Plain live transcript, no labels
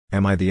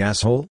Am I the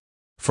asshole?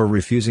 For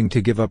refusing to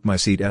give up my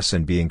seat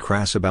and being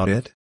crass about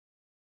it?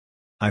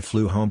 I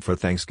flew home for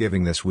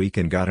Thanksgiving this week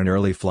and got an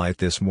early flight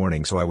this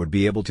morning so I would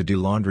be able to do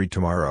laundry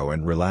tomorrow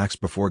and relax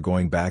before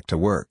going back to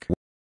work.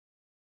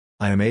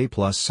 I am a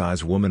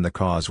plus-size woman. The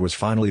cause was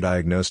finally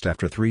diagnosed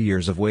after 3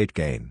 years of weight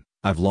gain.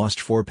 I've lost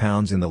 4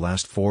 pounds in the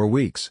last 4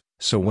 weeks,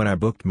 so when I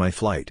booked my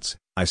flights,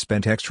 I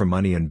spent extra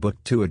money and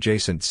booked 2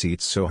 adjacent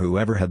seats so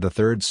whoever had the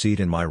third seat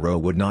in my row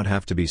would not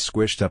have to be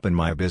squished up in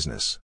my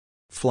business.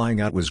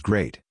 Flying out was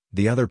great.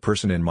 The other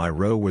person in my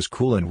row was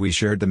cool and we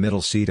shared the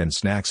middle seat and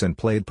snacks and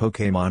played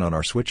Pokémon on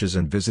our Switches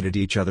and visited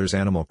each other's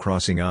Animal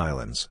Crossing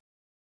islands.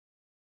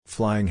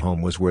 Flying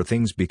home was where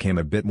things became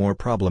a bit more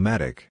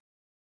problematic.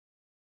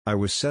 I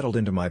was settled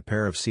into my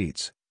pair of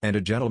seats, and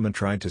a gentleman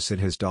tried to sit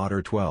his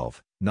daughter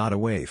 12, not a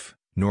waif,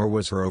 nor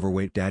was her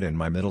overweight dad in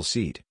my middle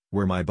seat,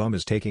 where my bum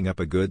is taking up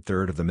a good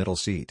third of the middle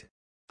seat.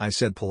 I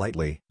said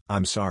politely,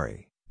 "I'm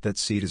sorry, that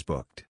seat is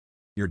booked.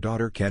 Your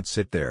daughter can't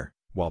sit there,"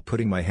 while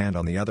putting my hand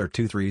on the other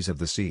 2/3 of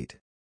the seat.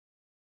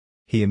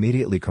 He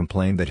immediately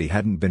complained that he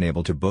hadn't been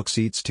able to book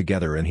seats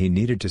together and he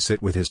needed to sit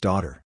with his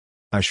daughter.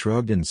 I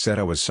shrugged and said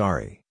I was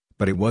sorry,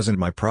 but it wasn't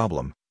my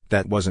problem,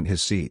 that wasn't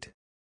his seat.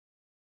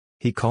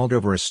 He called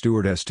over a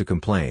stewardess to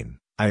complain.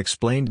 I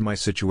explained my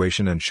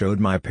situation and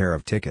showed my pair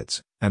of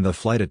tickets, and the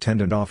flight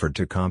attendant offered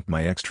to comp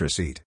my extra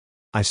seat.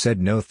 I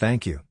said no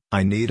thank you,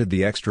 I needed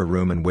the extra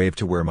room and waved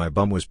to where my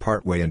bum was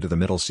partway into the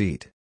middle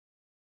seat.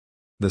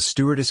 The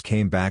stewardess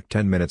came back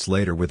 10 minutes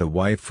later with a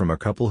wife from a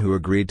couple who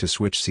agreed to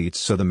switch seats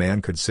so the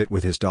man could sit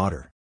with his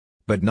daughter.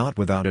 But not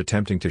without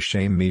attempting to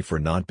shame me for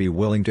not be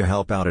willing to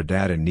help out a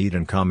dad in need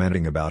and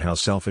commenting about how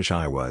selfish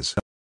I was.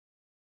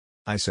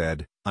 I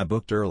said, I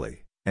booked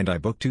early, and I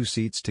booked 2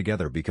 seats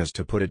together because,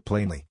 to put it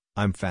plainly,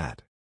 I'm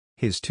fat.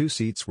 His 2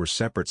 seats were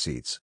separate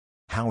seats.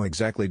 How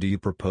exactly do you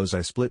propose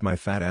I split my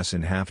fat ass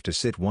in half to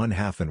sit one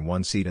half in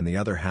one seat and the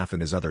other half in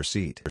his other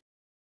seat?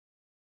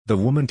 The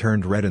woman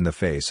turned red in the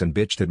face and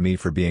bitched at me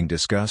for being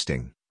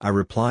disgusting. I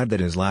replied that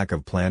his lack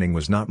of planning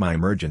was not my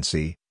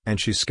emergency,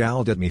 and she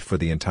scowled at me for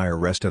the entire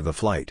rest of the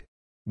flight.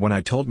 When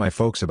I told my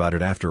folks about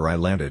it after I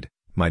landed,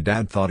 my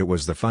dad thought it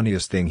was the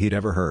funniest thing he'd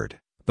ever heard,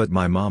 but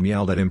my mom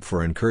yelled at him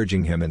for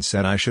encouraging him and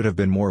said I should have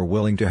been more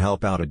willing to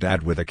help out a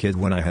dad with a kid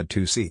when I had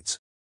 2 seats.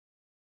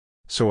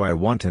 So I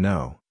want to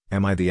know,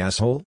 am I the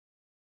asshole?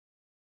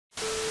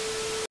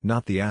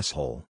 Not the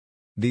asshole.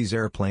 These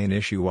airplane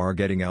issues are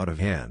getting out of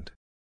hand.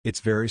 It's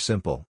very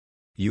simple.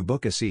 You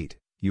book a seat,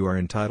 you are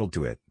entitled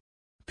to it.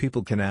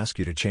 People can ask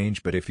you to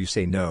change, but if you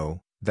say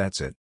no,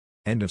 that's it.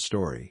 End of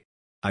story.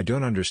 I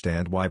don't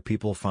understand why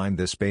people find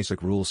this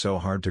basic rule so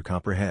hard to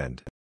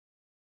comprehend.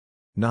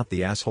 Not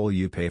the asshole.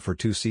 You pay for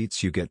 2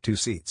 seats, you get 2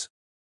 seats.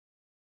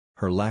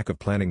 Her lack of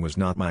planning was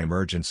not my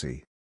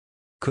emergency.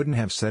 Couldn't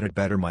have said it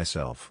better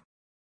myself.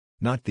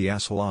 Not the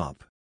asshole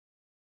op.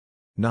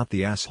 Not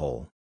the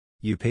asshole.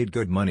 You paid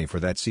good money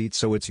for that seat,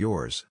 so it's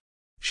yours.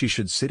 She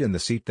should sit in the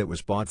seat that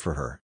was bought for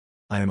her.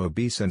 I am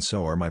obese and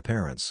so are my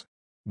parents.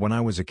 When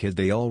I was a kid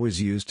they always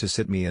used to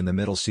sit me in the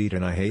middle seat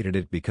and I hated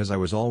it because I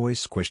was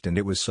always squished and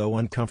it was so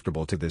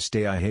uncomfortable. To this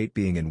day I hate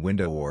being in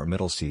window or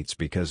middle seats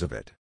because of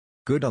it.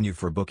 Good on you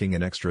for booking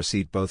an extra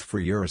seat, both for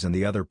yours and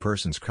the other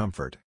person's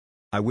comfort.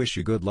 I wish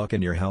you good luck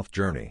in your health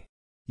journey.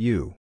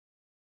 You.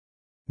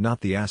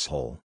 Not the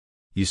asshole.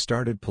 You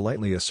started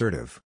politely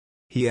assertive.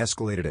 He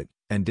escalated it,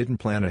 and didn't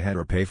plan ahead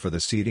or pay for the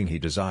seating he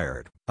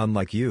desired,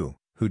 unlike you,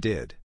 who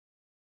did.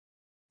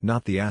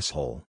 Not the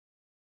asshole.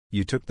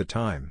 You took the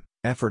time,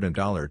 effort and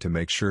dollar to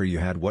make sure you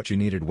had what you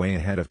needed way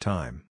ahead of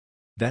time.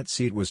 That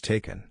seat was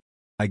taken.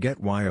 I get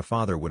why a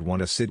father would want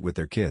to sit with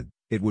their kid,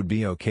 it would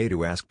be okay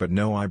to ask, but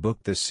no, I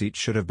booked this seat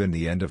should have been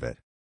the end of it.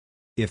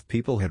 If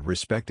people had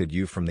respected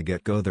you from the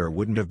get-go there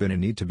wouldn't have been a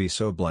need to be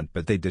so blunt,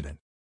 but they didn't.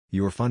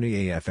 Your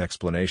funny AF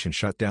explanation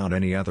shut down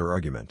any other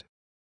argument.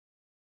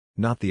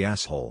 Not the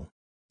asshole.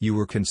 You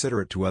were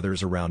considerate to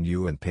others around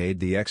you and paid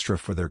the extra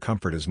for their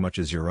comfort as much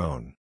as your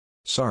own.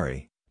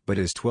 Sorry, but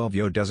his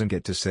 12-year-old doesn't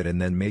get to sit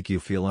and then make you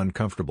feel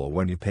uncomfortable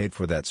when you paid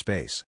for that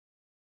space.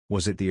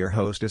 Was it the air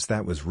hostess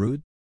that was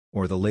rude?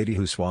 Or the lady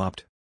who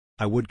swapped?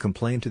 I would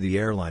complain to the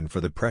airline for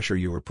the pressure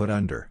you were put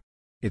under.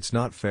 It's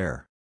not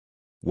fair.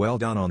 Well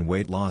done on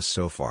weight loss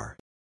so far.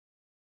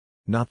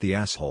 Not the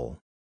asshole.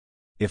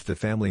 If the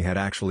family had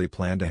actually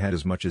planned ahead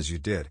as much as you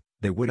did,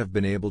 they would have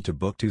been able to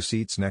book 2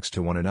 seats next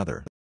to one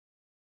another.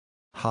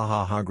 Ha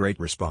ha ha, great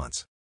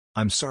response.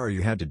 I'm sorry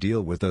you had to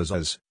deal with those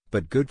us,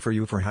 but good for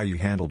you for how you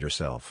handled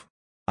yourself.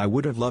 I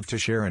would have loved to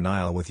share an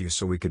aisle with you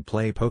so we could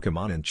play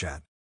Pokemon and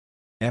chat.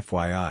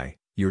 FYI,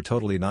 you're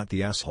totally not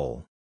the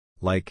asshole.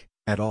 Like,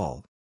 at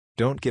all.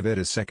 Don't give it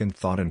a second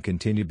thought and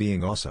continue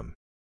being awesome.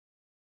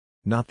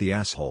 Not the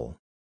asshole.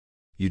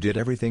 You did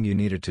everything you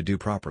needed to do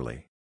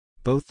properly.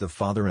 Both the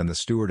father and the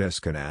stewardess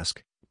can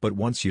ask, but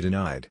once you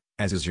denied,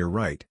 as is your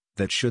right,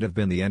 that should have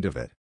been the end of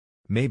it.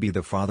 Maybe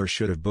the father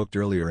should have booked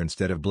earlier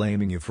instead of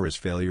blaming you for his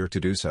failure to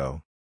do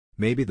so.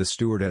 Maybe the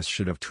stewardess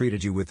should have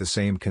treated you with the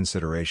same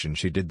consideration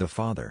she did the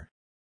father.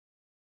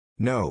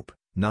 Nope,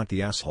 not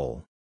the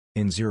asshole.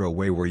 In zero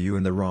way were you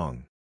in the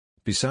wrong.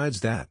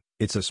 Besides that,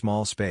 It's a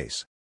small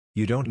space.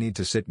 You don't need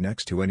to sit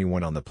next to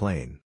anyone on the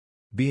plane.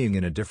 Being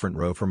in a different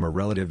row from a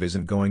relative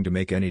isn't going to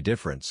make any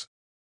difference.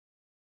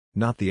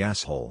 Not the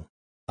asshole.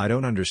 I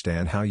don't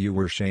understand how you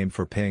were shamed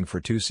for paying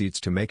for 2 seats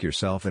to make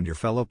yourself and your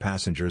fellow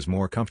passengers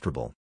more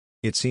comfortable.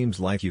 It seems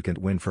like you can't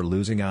win for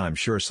losing. I'm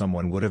sure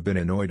someone would have been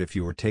annoyed if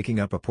you were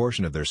taking up a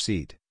portion of their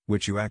seat,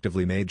 which you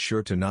actively made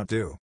sure to not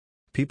do.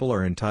 People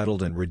are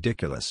entitled and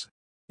ridiculous.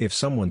 If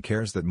someone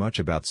cares that much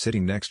about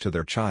sitting next to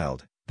their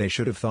child, they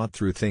should have thought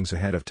through things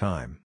ahead of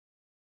time.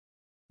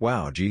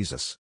 Wow,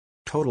 Jesus.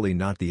 Totally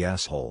not the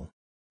asshole.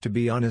 To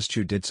be honest,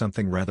 you did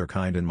something rather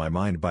kind in my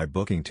mind by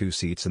booking 2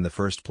 seats in the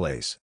first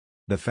place.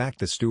 The fact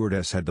the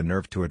stewardess had the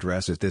nerve to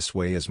address it this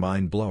way is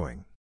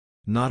mind-blowing.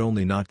 Not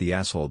only not the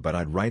asshole, but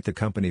I'd write the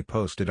company,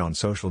 post it on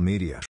social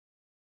media.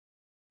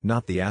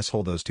 Not the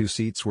asshole, those 2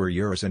 seats were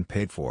yours and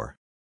paid for.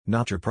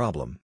 Not your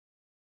problem.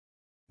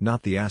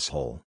 Not the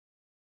asshole.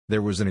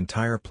 There was an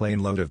entire plane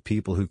load of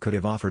people who could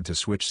have offered to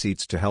switch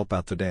seats to help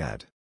out the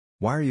dad.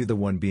 Why are you the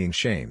one being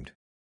shamed?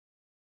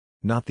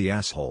 Not the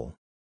asshole.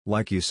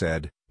 Like you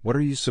said, what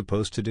are you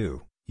supposed to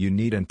do? You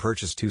need and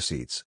purchase 2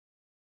 seats.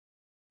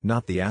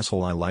 Not the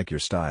asshole. I like your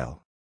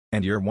style.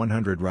 And you're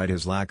 100 right,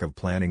 his lack of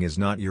planning is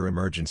not your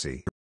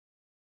emergency.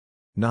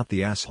 Not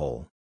the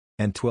asshole.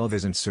 And 12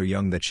 isn't so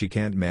young that she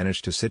can't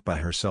manage to sit by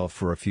herself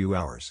for a few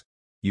hours.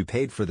 You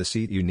paid for the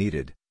seat you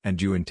needed,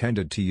 and you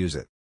intended to use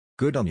it.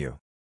 Good on you.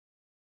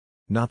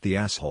 Not the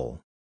asshole.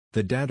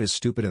 The dad is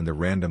stupid and the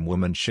random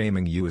woman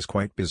shaming you is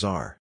quite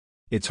bizarre.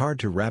 It's hard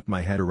to wrap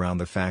my head around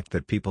the fact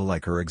that people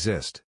like her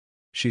exist.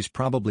 She's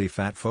probably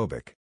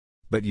fat-phobic.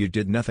 But you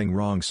did nothing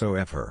wrong, so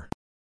F her.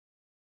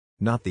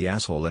 Not the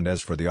asshole. And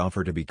as for the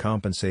offer to be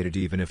compensated,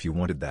 even if you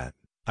wanted that,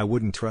 I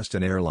wouldn't trust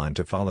an airline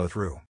to follow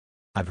through.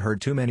 I've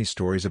heard too many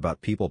stories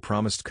about people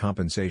promised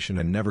compensation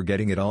and never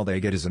getting it. All they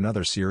get is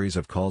another series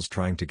of calls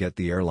trying to get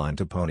the airline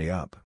to pony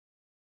up.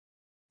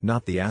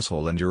 Not the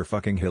asshole. And you're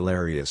fucking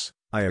hilarious.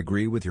 I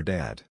agree with your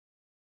dad.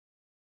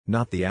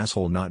 Not the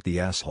asshole. Not the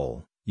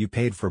asshole. You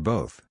paid for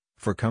both,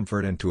 for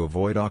comfort and to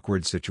avoid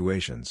awkward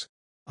situations.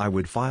 I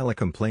would file a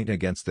complaint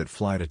against that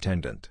flight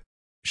attendant.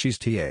 She's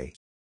TA.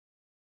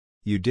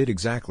 You did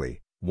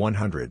exactly,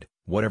 100,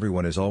 what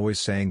everyone is always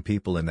saying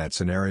people in that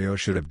scenario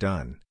should have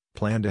done: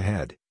 planned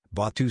ahead,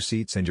 bought 2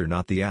 seats, and you're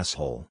not the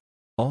asshole.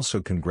 Also,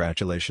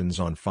 congratulations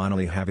on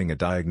finally having a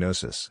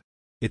diagnosis.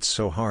 It's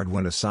so hard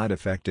when a side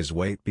effect is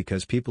weight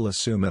because people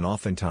assume, and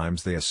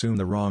oftentimes they assume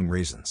the wrong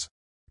reasons.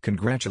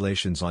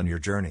 Congratulations on your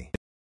journey.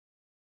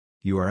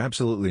 You are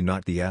absolutely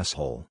not the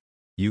asshole.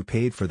 You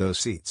paid for those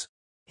seats.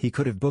 He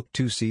could have booked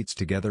 2 seats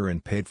together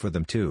and paid for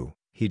them too,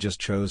 he just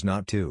chose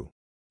not to.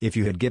 If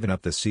you had given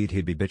up the seat,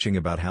 he'd be bitching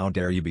about how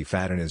dare you be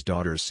fat in his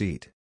daughter's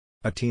seat.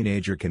 A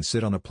teenager can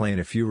sit on a plane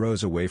a few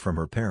rows away from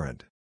her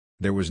parent.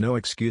 There was no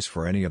excuse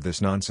for any of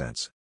this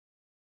nonsense.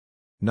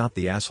 Not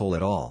the asshole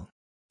at all.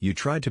 You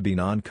tried to be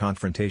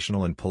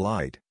non-confrontational and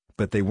polite,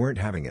 but they weren't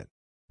having it.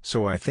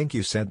 So I think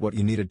you said what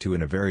you needed to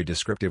in a very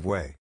descriptive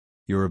way.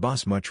 You're a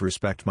boss. Much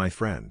respect, my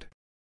friend.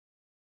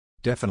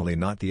 Definitely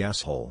not the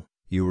asshole.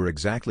 You were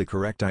exactly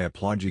correct. I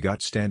applaud you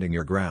got standing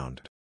your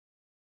ground.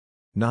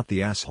 Not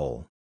the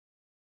asshole.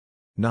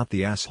 Not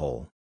the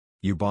asshole.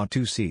 You bought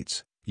 2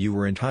 seats, you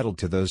were entitled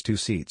to those 2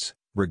 seats,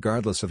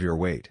 regardless of your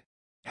weight.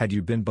 Had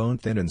you been bone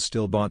thin and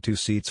still bought 2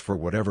 seats for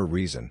whatever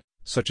reason,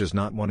 such as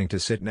not wanting to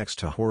sit next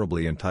to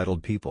horribly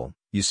entitled people,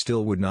 you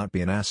still would not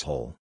be an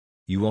asshole.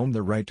 You own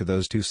the right to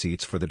those 2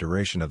 seats for the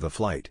duration of the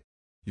flight.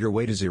 Your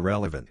weight is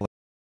irrelevant.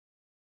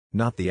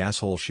 Not the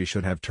asshole. She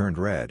should have turned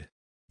red.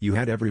 You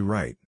had every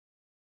right.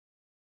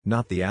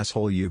 Not the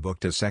asshole. You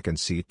booked a second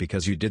seat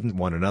because you didn't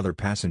want another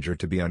passenger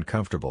to be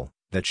uncomfortable.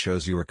 That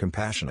shows you were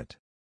compassionate.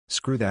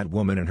 Screw that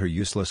woman and her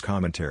useless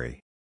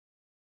commentary.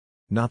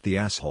 Not the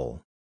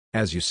asshole.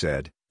 As you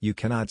said, you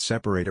cannot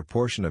separate a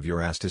portion of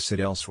your ass to sit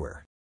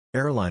elsewhere.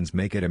 Airlines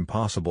make it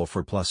impossible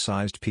for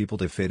plus-sized people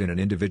to fit in an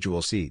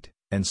individual seat,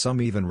 and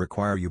some even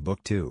require you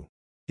book 2.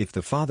 If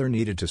the father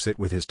needed to sit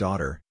with his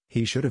daughter,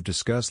 he should have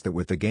discussed that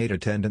with the gate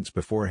attendants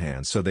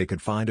beforehand so they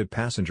could find a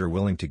passenger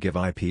willing to give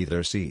IP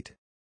their seat.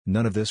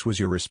 None of this was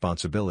your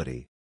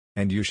responsibility.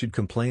 And you should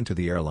complain to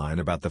the airline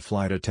about the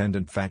flight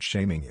attendant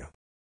fat-shaming you.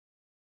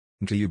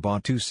 Until you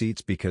bought 2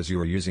 seats because you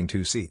were using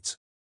 2 seats.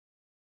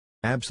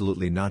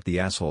 Absolutely not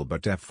the asshole,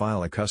 but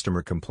file a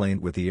customer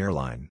complaint with the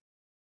airline.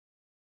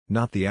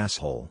 Not the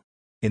asshole.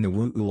 In the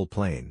Wuul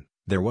plane,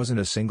 there wasn't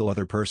a single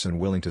other person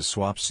willing to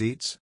swap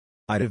seats?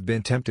 I'd have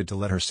been tempted to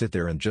let her sit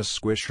there and just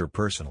squish her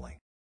personally.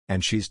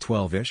 And she's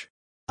 12-ish?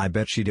 I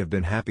bet she'd have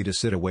been happy to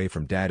sit away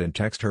from dad and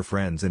text her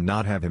friends and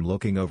not have him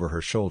looking over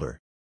her shoulder.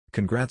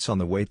 Congrats on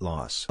the weight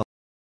loss.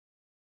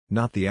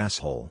 Not the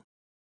asshole.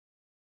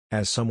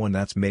 As someone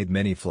that's made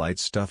many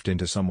flights stuffed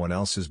into someone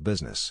else's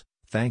business,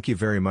 thank you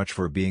very much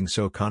for being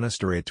so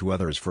considerate to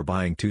others for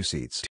buying 2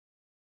 seats.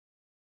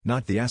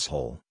 Not the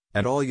asshole.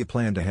 At all, you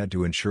planned ahead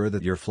to ensure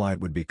that your flight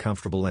would be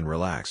comfortable and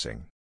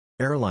relaxing.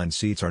 Airline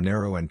seats are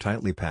narrow and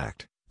tightly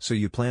packed, so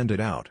you planned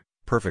it out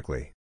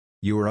perfectly.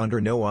 You were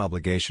under no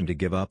obligation to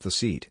give up the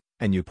seat,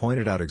 and you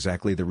pointed out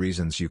exactly the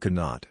reasons you could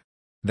not.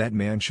 That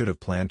man should have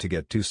planned to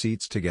get 2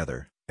 seats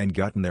together, and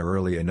gotten there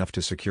early enough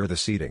to secure the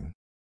seating.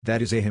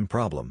 That is a him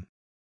problem.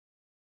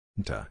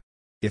 AITA.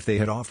 If they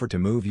had offered to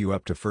move you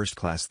up to first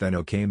class, then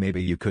okay,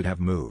 maybe you could have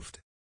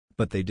moved.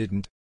 But they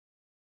didn't.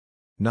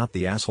 Not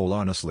the asshole.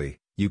 Honestly,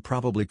 you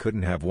probably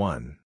couldn't have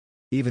won.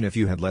 Even if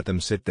you had let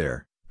them sit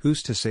there,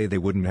 who's to say they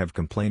wouldn't have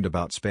complained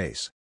about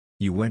space?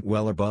 You went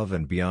well above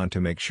and beyond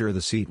to make sure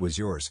the seat was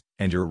yours,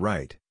 and you're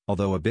right,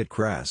 although a bit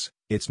crass,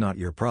 it's not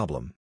your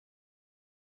problem.